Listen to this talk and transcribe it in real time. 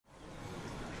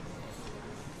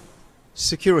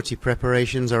Security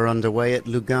preparations are underway at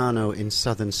Lugano in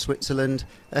southern Switzerland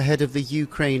ahead of the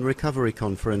Ukraine Recovery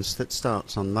Conference that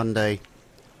starts on Monday.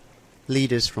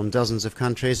 Leaders from dozens of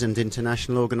countries and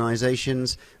international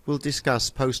organisations will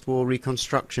discuss post-war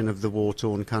reconstruction of the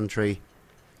war-torn country.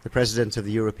 The President of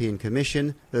the European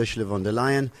Commission, Ursula von der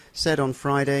Leyen, said on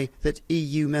Friday that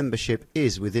EU membership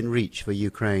is within reach for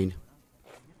Ukraine.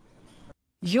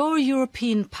 Your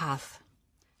European path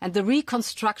and the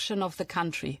reconstruction of the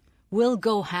country will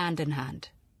go hand in hand.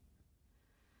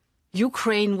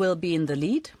 Ukraine will be in the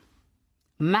lead.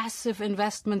 Massive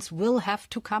investments will have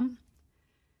to come.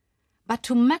 But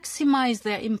to maximize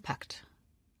their impact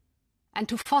and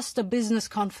to foster business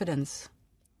confidence,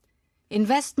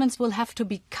 investments will have to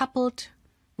be coupled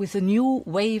with a new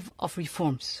wave of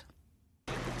reforms.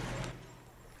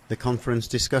 The conference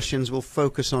discussions will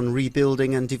focus on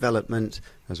rebuilding and development,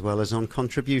 as well as on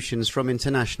contributions from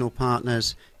international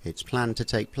partners. It's planned to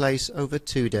take place over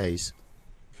 2 days.